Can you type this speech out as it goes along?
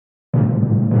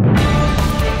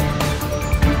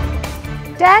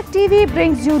Tag TV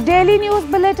brings you daily news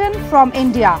bulletin from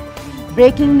India.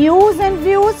 Breaking news and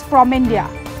views from India.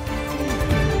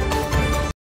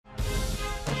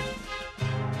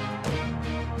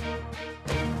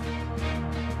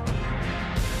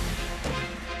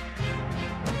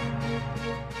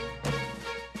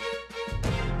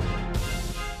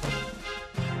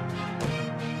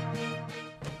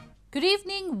 Good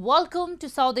evening, welcome to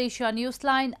South Asia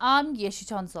Newsline. I'm Yeshi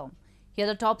Chansom. Here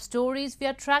are the top stories we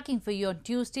are tracking for you on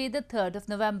Tuesday, the 3rd of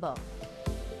November.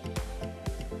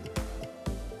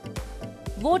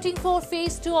 Voting for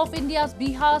Phase 2 of India's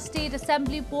Bihar State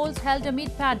Assembly polls held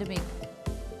amid pandemic.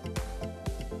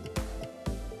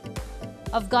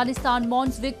 Afghanistan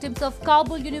mourns victims of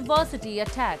Kabul University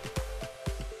attack.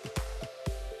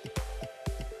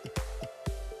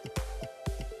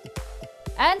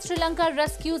 And Sri Lanka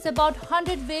rescues about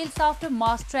 100 whales after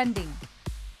mass stranding.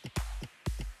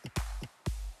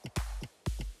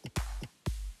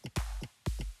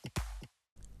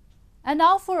 And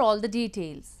now for all the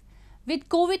details. With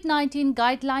COVID-19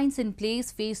 guidelines in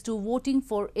place, Phase 2 voting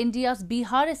for India's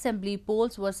Bihar Assembly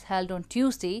polls was held on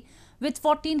Tuesday, with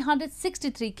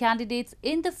 1,463 candidates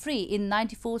in the fray in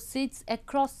 94 seats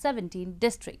across 17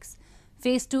 districts.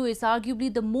 Phase 2 is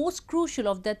arguably the most crucial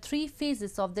of the three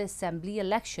phases of the Assembly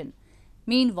election.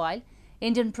 Meanwhile,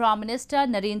 Indian Prime Minister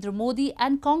Narendra Modi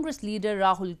and Congress leader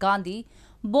Rahul Gandhi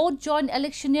both joined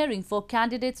electioneering for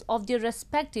candidates of their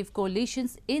respective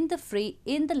coalitions in the fray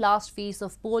in the last phase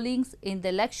of pollings in the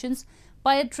elections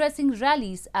by addressing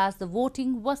rallies as the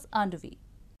voting was underway.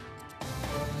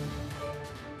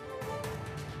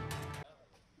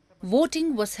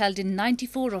 Voting was held in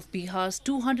 94 of Bihar's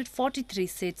 243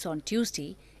 seats on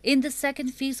Tuesday in the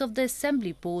second phase of the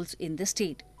assembly polls in the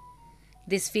state.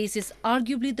 This phase is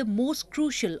arguably the most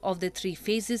crucial of the three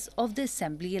phases of the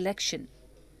assembly election.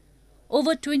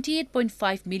 Over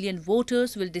 28.5 million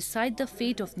voters will decide the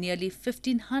fate of nearly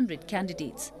 1,500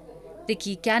 candidates. The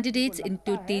key candidates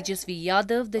include Tejasvi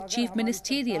Yadav, the chief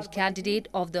ministerial candidate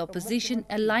of the opposition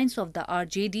alliance of the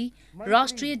RJD,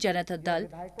 Rashtriya Janata Dal,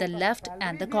 the left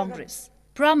and the Congress.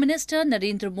 Prime Minister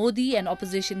Narendra Modi and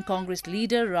opposition Congress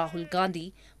leader Rahul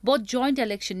Gandhi both joined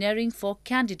electioneering for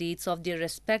candidates of their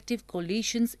respective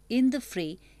coalitions in the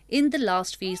fray in the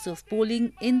last phase of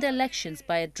polling in the elections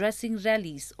by addressing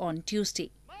rallies on Tuesday.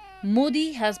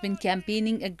 Modi has been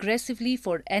campaigning aggressively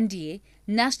for NDA,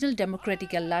 National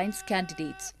Democratic Alliance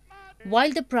candidates.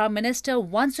 While the Prime Minister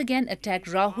once again attacked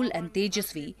Rahul and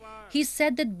Tejasvi, he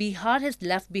said that Bihar has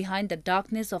left behind the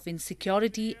darkness of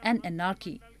insecurity and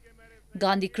anarchy.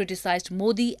 Gandhi criticized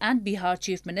Modi and Bihar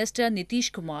Chief Minister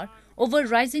Nitish Kumar over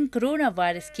rising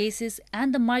coronavirus cases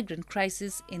and the migrant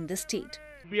crisis in the state.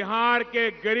 Bihar के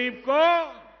गरीब को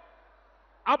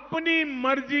अपनी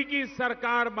मर्जी की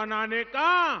सरकार बनाने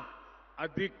का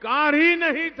अधिकार ही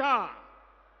नहीं था।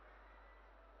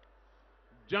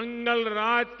 जंगल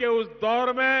राज के उस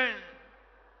दौर में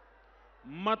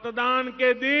मतदान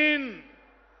के दिन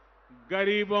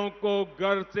गरीबों को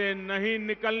घर से नहीं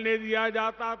निकलने दिया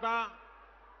जाता था।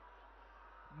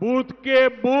 बूथ के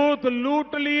बूथ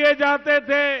लूट लिए जाते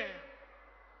थे।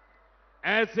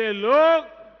 ऐसे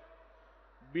लोग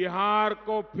बिहार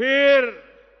को फिर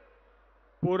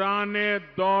पुराने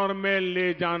दौर में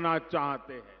ले जाना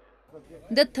चाहते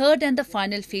हैं। The third and the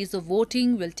final phase of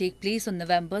voting will take place on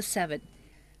November 7.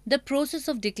 The process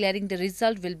of declaring the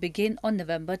result will begin on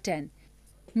November 10.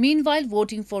 Meanwhile,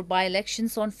 voting for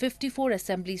by-elections on 54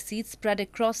 assembly seats spread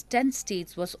across 10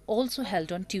 states was also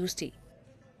held on Tuesday.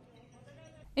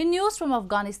 In news from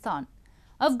Afghanistan,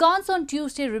 Afghans on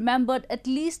Tuesday remembered at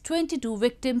least 22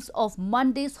 victims of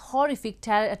Monday's horrific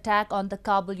terror attack on the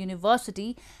Kabul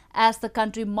University as the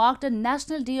country marked a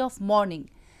national day of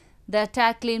mourning. The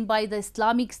attack claimed by the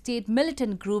Islamic State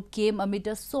militant group came amid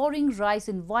a soaring rise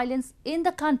in violence in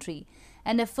the country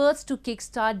and efforts to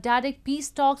kickstart direct peace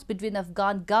talks between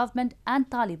Afghan government and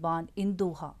Taliban in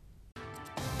Doha.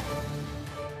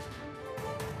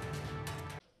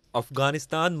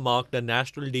 Afghanistan marked a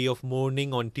national day of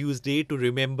mourning on Tuesday to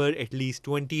remember at least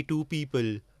 22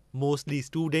 people, mostly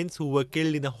students who were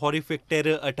killed in a horrific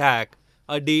terror attack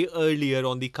a day earlier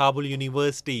on the Kabul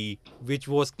University, which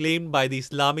was claimed by the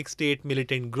Islamic State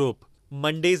militant group.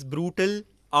 Monday's brutal,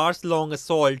 hours-long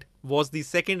assault was the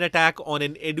second attack on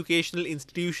an educational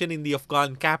institution in the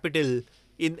Afghan capital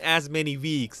in as many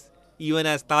weeks, even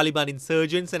as Taliban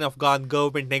insurgents and Afghan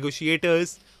government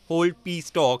negotiators hold peace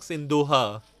talks in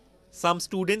Doha. Some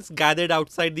students gathered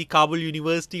outside the Kabul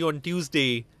University on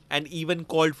Tuesday and even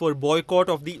called for boycott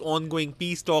of the ongoing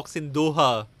peace talks in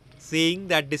Doha, saying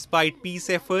that despite peace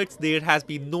efforts, there has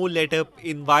been no let-up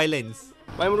in violence.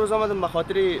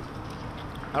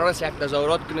 قرار است یک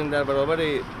تظاهرات کنیم در برابر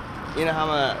این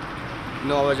همه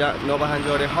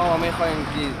نابهنجاری ها و میخواهیم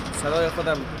که صدای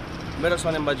خودم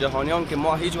برسانیم به جهانیان که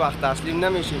ما هیچ وقت تسلیم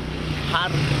نمیشیم.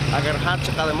 اگر هر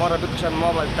چقدر ما را بکشن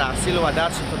ما به تحصیل و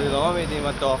درس خود ادامه میدیم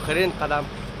و تا آخرین قدم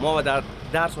ما در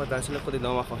درس و تحصیل خود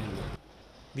ادامه خواهیم داد.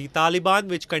 The Taliban,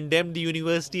 which condemned the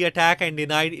university attack and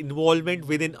denied involvement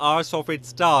within hours of its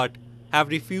start, have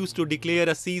refused to declare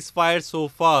a ceasefire so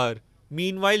far.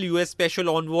 Meanwhile, US Special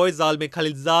Envoy Zalmay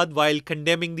Khalilzad, while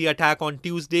condemning the attack on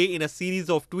Tuesday in a series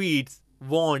of tweets,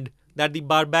 warned that the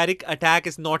barbaric attack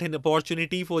is not an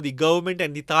opportunity for the government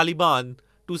and the Taliban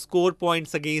to score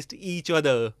points against each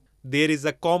other. There is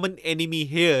a common enemy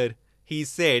here, he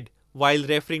said, while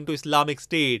referring to Islamic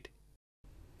State.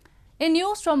 In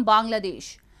news from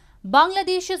Bangladesh,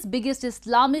 Bangladesh's biggest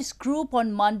Islamist group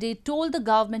on Monday told the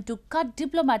government to cut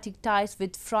diplomatic ties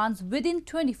with France within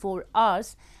 24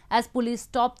 hours as police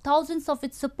stopped thousands of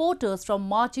its supporters from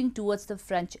marching towards the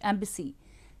French embassy.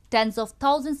 Tens of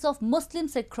thousands of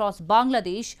Muslims across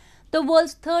Bangladesh, the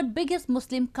world's third biggest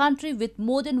Muslim country with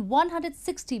more than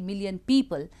 160 million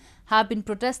people, have been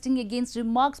protesting against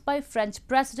remarks by French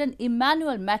President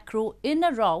Emmanuel Macron in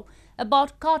a row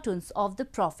about cartoons of the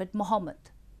Prophet Muhammad.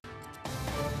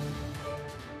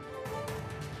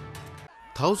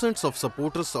 Thousands of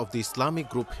supporters of the Islamic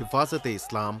group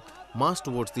Hifazat-e-Islam marched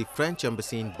towards the French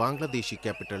embassy in Bangladeshi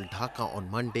capital Dhaka on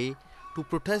Monday to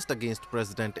protest against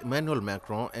President Emmanuel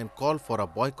Macron and call for a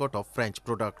boycott of French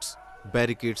products.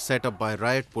 Barricades set up by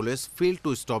riot police failed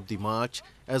to stop the march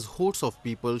as hordes of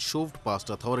people shoved past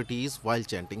authorities while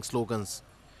chanting slogans.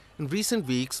 In recent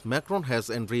weeks, Macron has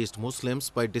enraged Muslims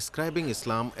by describing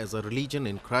Islam as a religion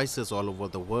in crisis all over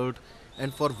the world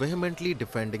and for vehemently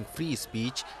defending free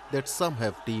speech that some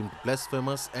have deemed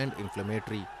blasphemous and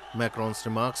inflammatory. Macron's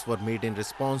remarks were made in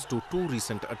response to two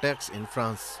recent attacks in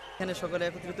France. এখানে সকলে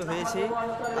একত্রিত হয়েছি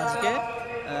আজকে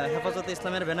হেফাজতে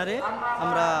ইসলামের ব্যানারে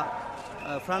আমরা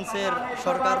ফ্রান্সের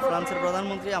সরকার ফ্রান্সের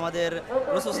প্রধানমন্ত্রী আমাদের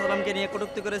রাসূল সাল্লামকে নিয়ে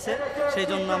কটূক্তি করেছে সেই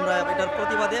জন্য আমরা এটার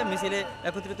প্রতিবাদে মিছিলে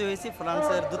একত্রিত হয়েছি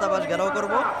ফ্রান্সের দূতাবাস ঘেরাও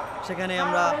করব সেখানে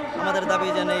আমরা আমাদের দাবি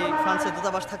জানাই ফ্রান্সের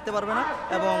দূতাবাস থাকতে পারবে না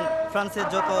এবং ফ্রান্সের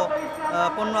যত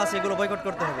পণ্য আছে এগুলো বয়কট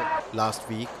করতে হবে Last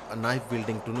week, a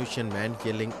knife-wielding Tunisian man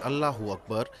yelling Allahu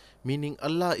Akbar, meaning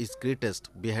Allah is greatest,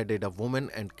 beheaded a woman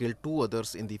and killed two others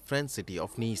in the French city of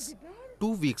Nice.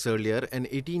 2 weeks earlier, an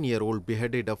 18-year-old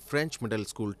beheaded a French middle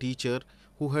school teacher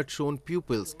who had shown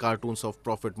pupils cartoons of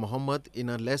Prophet Muhammad in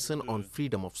a lesson on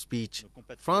freedom of speech.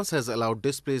 France has allowed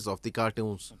displays of the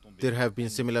cartoons. There have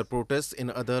been similar protests in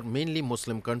other mainly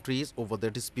Muslim countries over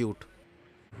the dispute.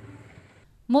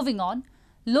 Moving on,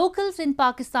 locals in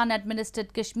Pakistan-administered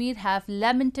Kashmir have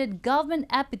lamented government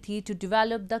apathy to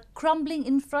develop the crumbling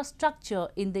infrastructure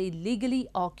in the illegally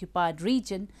occupied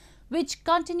region, which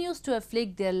continues to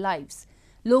afflict their lives.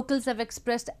 Locals have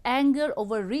expressed anger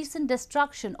over recent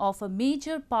destruction of a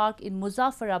major park in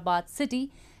Muzaffarabad city,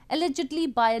 allegedly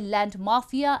by a land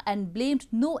mafia, and blamed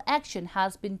no action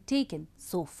has been taken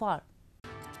so far.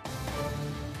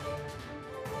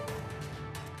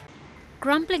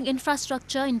 Crumbling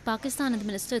infrastructure in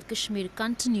Pakistan-administered Kashmir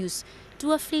continues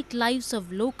to afflict lives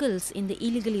of locals in the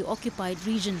illegally occupied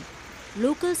region.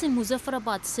 Locals in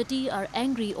Muzaffarabad city are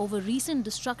angry over recent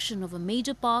destruction of a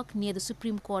major park near the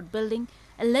Supreme Court building,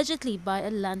 allegedly by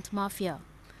a land mafia.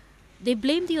 They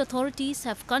blame the authorities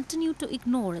have continued to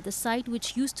ignore the site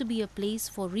which used to be a place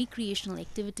for recreational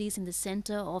activities in the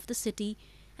center of the city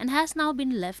and has now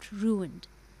been left ruined.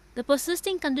 The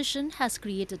persisting condition has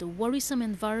created a worrisome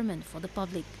environment for the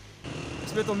public.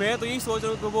 इसमें तो मैं तो यही सोच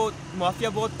रहा हूँ कि वो माफिया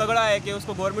बहुत तगड़ा है कि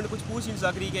उसको गवर्नमेंट कुछ पूछ नहीं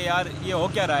सक रही कि यार ये हो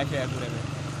क्या रहा है शहर पूरे में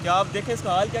क्या आप देखें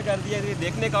इसका हाल क्या कर दिया है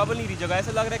देखने काबिल नहीं रही जगह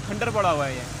ऐसा लग रहा है खंडर पड़ा हुआ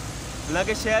है ये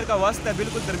हालांकि शहर का वस्त है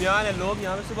बिल्कुल दरमियान है लोग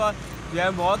यहाँ पे सुबह जो है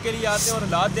वॉक के लिए आते हैं और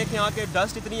हालात देखें यहाँ के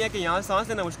डस्ट इतनी है कि यहाँ सांस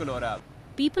लेना मुश्किल हो रहा है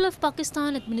People of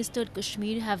Pakistan-administered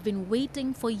Kashmir have been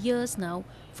waiting for years now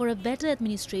for a better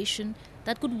administration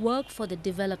that could work for the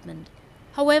development.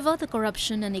 However, the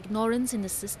corruption and ignorance in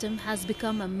the system has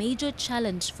become a major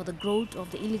challenge for the growth of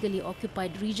the illegally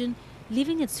occupied region,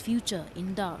 leaving its future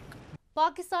in dark.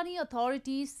 Pakistani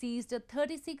authorities seized a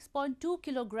 36.2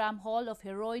 kilogram haul of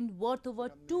heroin worth over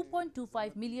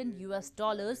 $2.25 million,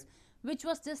 which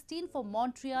was destined for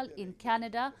Montreal in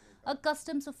Canada, a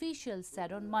customs official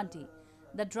said on Monday.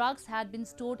 The drugs had been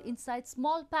stored inside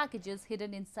small packages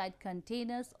hidden inside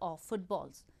containers or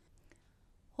footballs.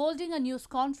 Holding a news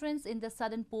conference in the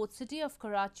southern port city of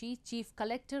Karachi, Chief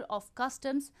Collector of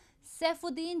Customs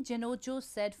Saifuddin Janojo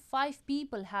said 5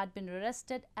 people had been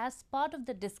arrested as part of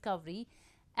the discovery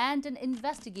and an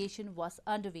investigation was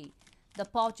underway. The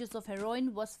pouches of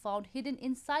heroin was found hidden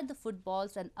inside the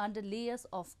footballs and under layers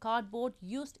of cardboard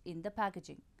used in the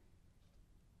packaging.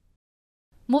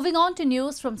 Moving on to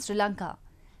news from Sri Lanka.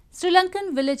 Sri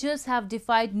Lankan villagers have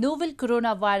defied novel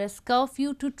coronavirus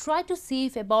curfew to try to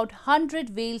save about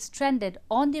 100 whales stranded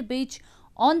on their beach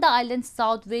on the island's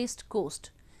southwest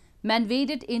coast. Men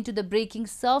waded into the breaking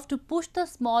surf to push the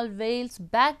small whales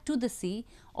back to the sea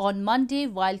on Monday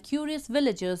while curious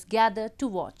villagers gathered to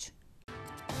watch.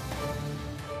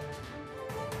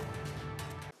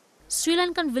 Sri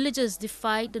Lankan villagers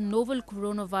defied the novel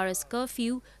coronavirus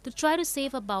curfew to try to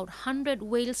save about 100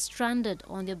 whales stranded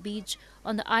on their beach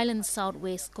on the island's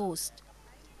southwest coast.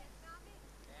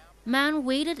 Man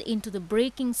waded into the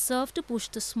breaking surf to push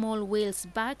the small whales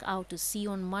back out to sea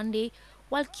on Monday,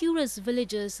 while curious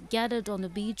villagers gathered on the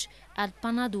beach at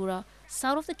Panadura,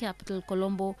 south of the capital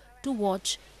Colombo, to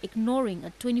watch, ignoring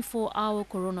a 24-hour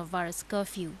coronavirus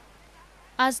curfew.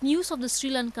 As news of the Sri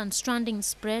Lankan stranding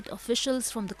spread, officials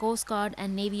from the Coast Guard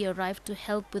and Navy arrived to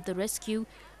help with the rescue,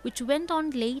 which went on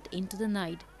late into the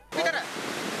night.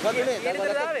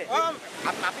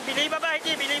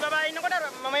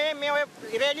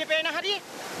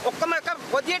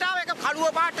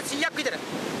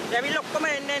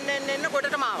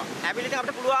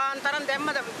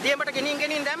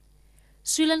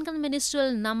 Sri Lankan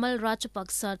Minister Namal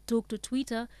Rajapaksa took to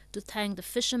Twitter to thank the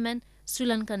fishermen, Sri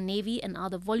Lankan Navy and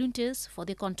other volunteers for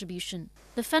their contribution.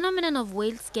 The phenomenon of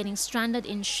whales getting stranded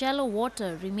in shallow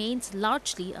water remains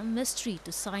largely a mystery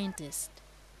to scientists.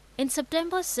 In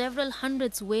September, several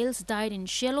hundreds whales died in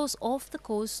shallows off the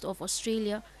coast of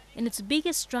Australia in its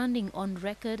biggest stranding on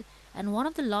record and one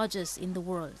of the largest in the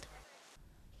world.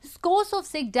 Scores of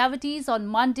Sikh devotees on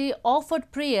Monday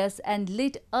offered prayers and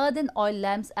lit earthen oil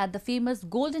lamps at the famous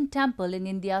Golden Temple in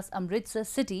India's Amritsar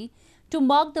city to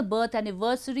mark the birth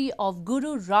anniversary of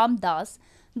Guru Ram Das,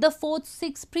 the fourth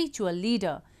Sikh spiritual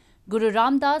leader. Guru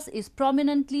Ram Das is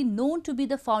prominently known to be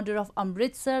the founder of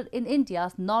Amritsar in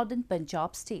India's northern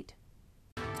Punjab state.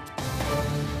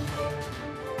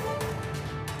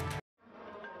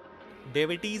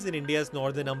 Devotees in India's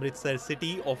northern Amritsar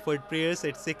city offered prayers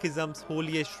at Sikhism's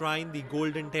holiest shrine, the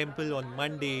Golden Temple, on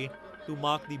Monday to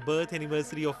mark the birth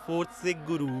anniversary of fourth Sikh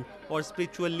Guru or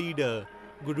spiritual leader,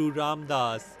 Guru Ram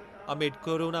Das, amid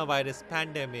coronavirus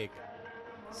pandemic.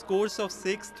 Scores of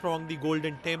Sikhs thronged the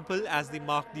Golden Temple as they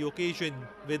marked the occasion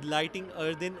with lighting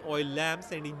earthen oil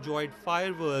lamps and enjoyed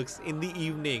fireworks in the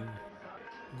evening.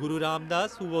 Guru Ram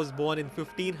Das, who was born in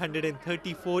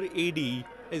 1534 AD,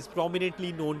 is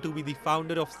prominently known to be the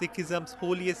founder of Sikhism's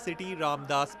holiest city,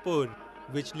 Ramdaspur,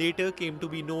 which later came to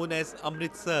be known as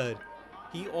Amritsar.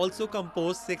 He also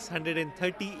composed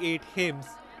 638 hymns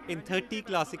in 30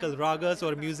 classical ragas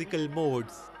or musical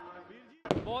modes.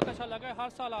 बहुत अच्छा लगा है। हर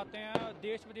साल आते हैं,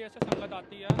 देश विदेश से संगत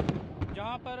आती है,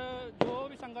 जहाँ पर जो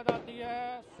भी संगत आती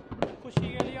है खुशी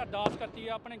के लिए अरदास करती है,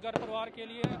 अपने घर परिवार के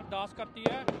लिए अरदास करती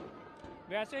है।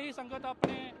 वैसे ही संगत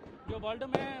अपने जो वर्ल्ड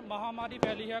में महामारी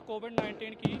फैली है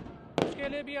कोविड-19 की, उसके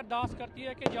लिए भी अरदास करती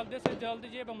है कि जल्द से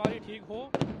जल्द ये बीमारी ठीक हो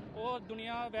और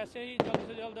दुनिया वैसे ही जल्द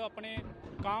से जल्द अपने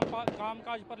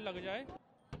कामकाज पर लग जाए।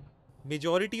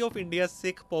 Majority of India's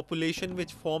Sikh population,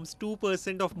 which forms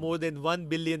 2% of more than 1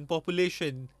 billion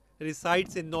population,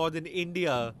 resides in northern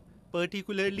India,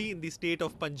 particularly in the state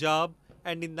of Punjab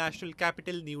and in national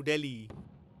capital New Delhi.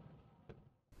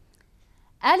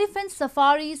 Elephant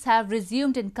safaris have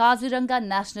resumed in Kaziranga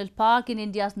National Park in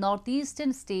India's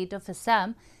northeastern state of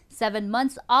Assam, 7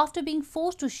 months after being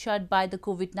forced to shut by the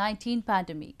COVID-19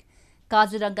 pandemic.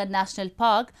 Kaziranga National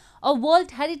Park, a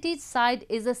World Heritage Site,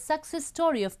 is a success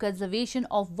story of conservation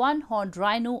of one-horned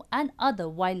rhino and other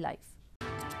wildlife.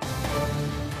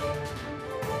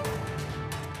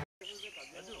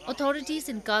 Authorities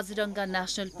in Kaziranga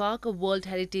National Park, a World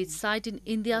Heritage Site in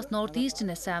India's northeastern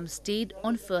Assam state,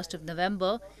 on 1st of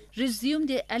November, resumed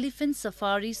their elephant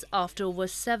safaris after over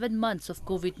 7 months of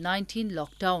COVID-19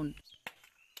 lockdown.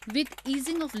 With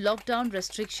easing of lockdown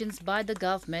restrictions by the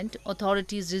government,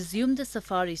 authorities resumed the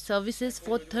safari services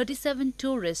for 37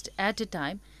 tourists at a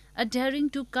time,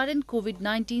 adhering to current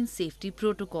COVID-19 safety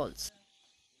protocols.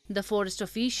 The forest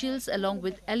officials, along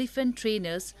with elephant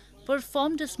trainers,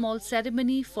 performed a small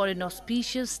ceremony for an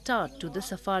auspicious start to the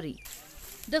safari.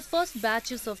 The first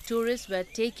batches of tourists were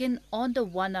taken on the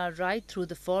 1-hour ride through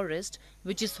the forest,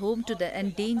 which is home to the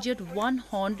endangered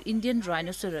one-horned Indian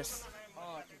rhinoceros.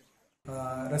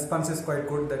 Response is quite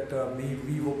good that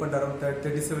we opened around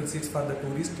 37 seats for the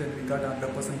tourists and we got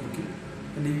 100% booking,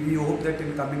 and we hope that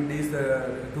in coming days the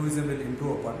tourism will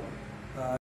improve upon.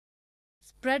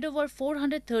 Spread over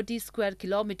 430 square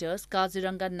kilometers,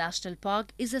 Kaziranga National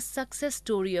Park is a success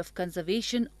story of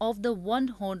conservation of the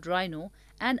one-horned rhino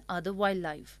and other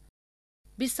wildlife.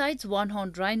 Besides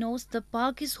one-horned rhinos, the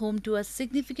park is home to a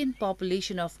significant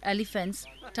population of elephants,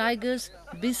 tigers,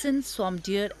 bison, swamp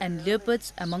deer and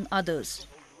leopards, among others.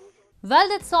 Well,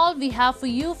 that's all we have for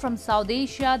you from South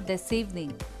Asia this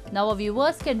evening. Now our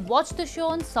viewers can watch the show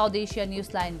on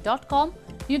SouthAsiaNewsline.com.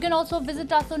 You can also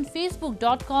visit us on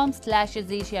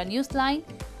Facebook.com/AsAsiaNewsline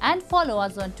and follow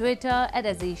us on Twitter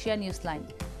 @AsAsiaNewsline.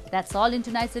 That's all in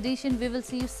tonight's edition. We will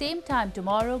see you same time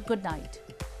tomorrow. Good night.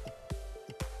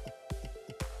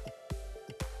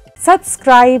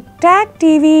 Subscribe Tag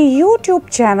TV YouTube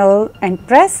channel and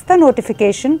press the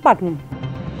notification button.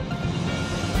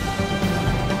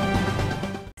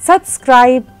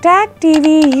 Subscribe Tag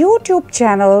TV YouTube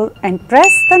channel and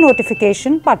press the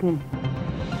notification button.